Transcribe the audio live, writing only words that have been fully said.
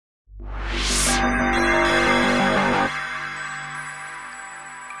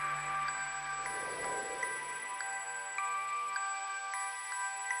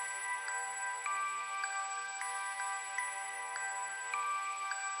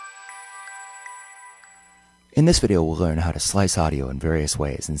In this video, we'll learn how to slice audio in various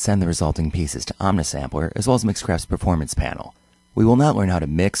ways and send the resulting pieces to Omni Sampler as well as Mixcraft's performance panel. We will not learn how to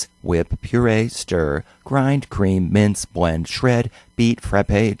mix, whip, puree, stir, grind, cream, mince, blend, shred, beat,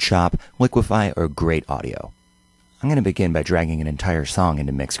 frappe, chop, liquefy, or grate audio. I'm going to begin by dragging an entire song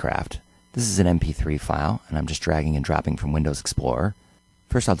into Mixcraft. This is an MP3 file, and I'm just dragging and dropping from Windows Explorer.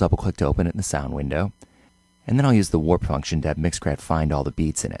 First, I'll double-click to open it in the sound window, and then I'll use the warp function to have Mixcraft find all the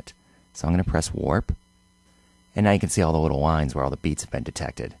beats in it. So I'm going to press warp. And now you can see all the little lines where all the beats have been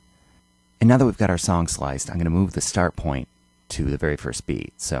detected. And now that we've got our song sliced, I'm going to move the start point to the very first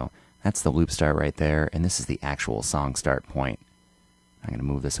beat. So that's the loop start right there, and this is the actual song start point. I'm going to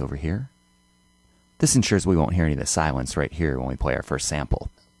move this over here. This ensures we won't hear any of the silence right here when we play our first sample.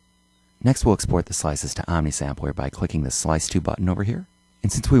 Next, we'll export the slices to Omni Sampler by clicking the Slice To button over here.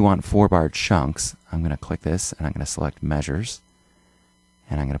 And since we want 4-bar chunks, I'm going to click this, and I'm going to select Measures.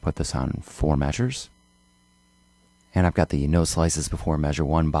 And I'm going to put this on 4 measures. And I've got the No Slices Before Measure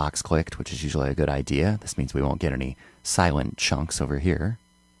 1 box clicked, which is usually a good idea. This means we won't get any silent chunks over here.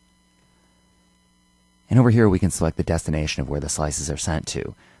 And over here we can select the destination of where the slices are sent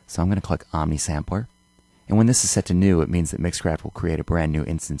to. So I'm going to click Omni Sampler. And when this is set to new, it means that Mixcraft will create a brand new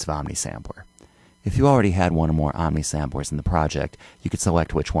instance of Omni Sampler. If you already had one or more Omni Samplers in the project, you could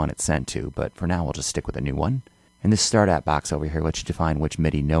select which one it's sent to, but for now we'll just stick with a new one. And this Start At box over here lets you define which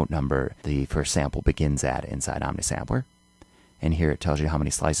MIDI note number the first sample begins at inside Omni Sampler. And here it tells you how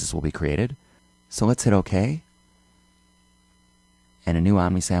many slices will be created. So let's hit OK. And a new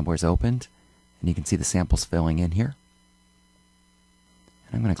Omni Sampler is opened. And you can see the samples filling in here.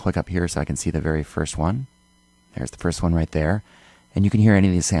 And I'm going to click up here so I can see the very first one. There's the first one right there. And you can hear any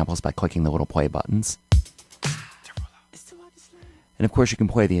of these samples by clicking the little play buttons. And of course you can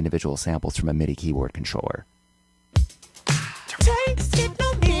play the individual samples from a MIDI keyboard controller.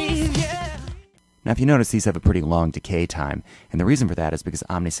 Now if you notice, these have a pretty long decay time, and the reason for that is because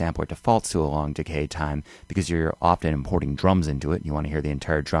Omni Sampler defaults to a long decay time because you're often importing drums into it and you want to hear the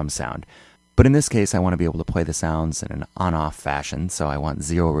entire drum sound. But in this case I want to be able to play the sounds in an on-off fashion, so I want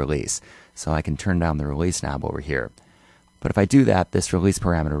 0 release. So I can turn down the release knob over here. But if I do that, this release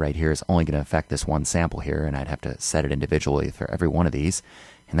parameter right here is only going to affect this one sample here, and I'd have to set it individually for every one of these,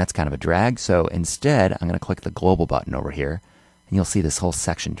 and that's kind of a drag. So instead I'm going to click the global button over here. And you'll see this whole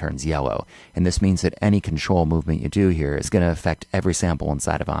section turns yellow. And this means that any control movement you do here is going to affect every sample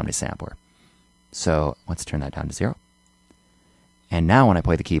inside of Omni Sampler. So let's turn that down to 0. And now when I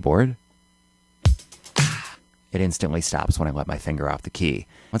play the keyboard, it instantly stops when I let my finger off the key.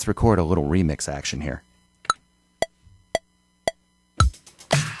 Let's record a little remix action here.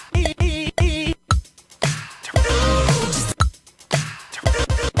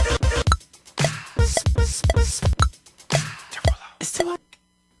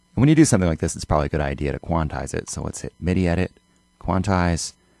 When you do something like this, it's probably a good idea to quantize it. So let's hit MIDI edit,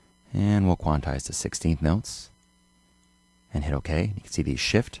 quantize, and we'll quantize to 16th notes. And hit OK. You can see these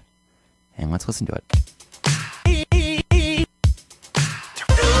shift. And let's listen to it.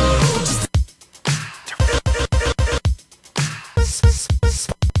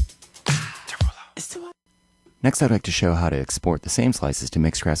 Next, I'd like to show how to export the same slices to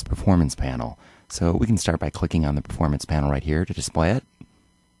Mixcraft's performance panel. So we can start by clicking on the performance panel right here to display it.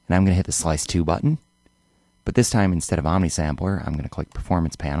 And I'm going to hit the Slice To button. But this time, instead of Omni Sampler, I'm going to click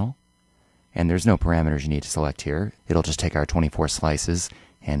Performance Panel. And there's no parameters you need to select here. It'll just take our 24 slices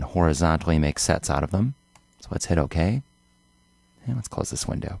and horizontally make sets out of them. So let's hit OK. And let's close this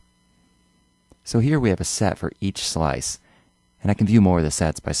window. So here we have a set for each slice. And I can view more of the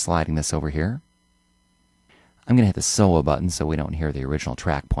sets by sliding this over here. I'm going to hit the solo button so we don't hear the original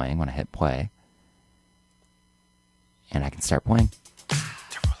track playing when I hit play. And I can start playing.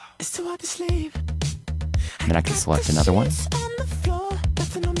 And then I can select another one.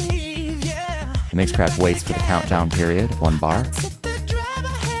 Mixcraft waits for the countdown period of 1 bar.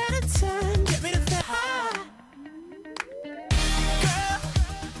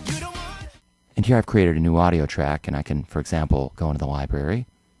 And here I've created a new audio track, and I can, for example, go into the library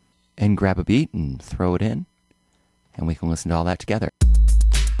and grab a beat and throw it in, and we can listen to all that together.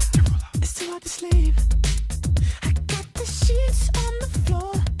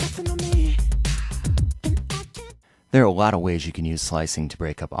 There are a lot of ways you can use slicing to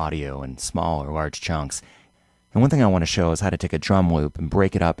break up audio in small or large chunks. And one thing I want to show is how to take a drum loop and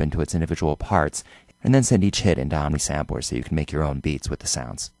break it up into its individual parts, and then send each hit into Omni Sampler so you can make your own beats with the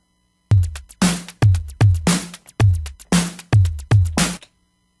sounds.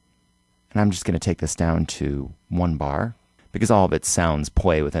 And I'm just going to take this down to 1 bar, because all of its sounds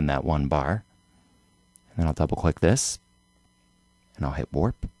play within that 1 bar. And then I'll double click this, and I'll hit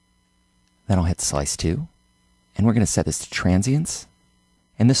warp. Then I'll hit Slice To. And we're going to set this to transients.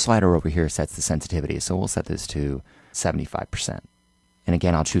 And this slider over here sets the sensitivity, so we'll set this to 75%. And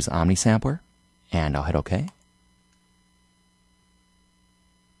again, I'll choose Omni Sampler, and I'll hit OK.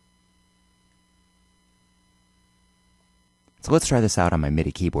 So let's try this out on my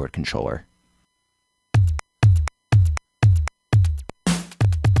MIDI keyboard controller.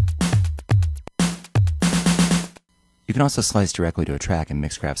 You can also slice directly to a track in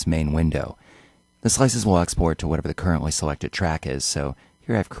Mixcraft's main window. The slices will export to whatever the currently selected track is, so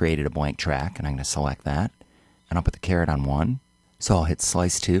here I've created a blank track, and I'm going to select that, and I'll put the caret on 1. So I'll hit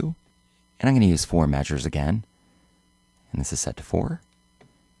Slice 2, and I'm going to use 4 measures again, and this is set to 4.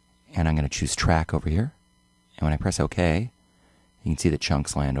 And I'm going to choose Track over here, and when I press OK, you can see the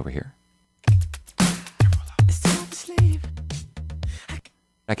chunks land over here.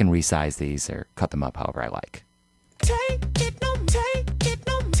 I can resize these or cut them up however I like. Take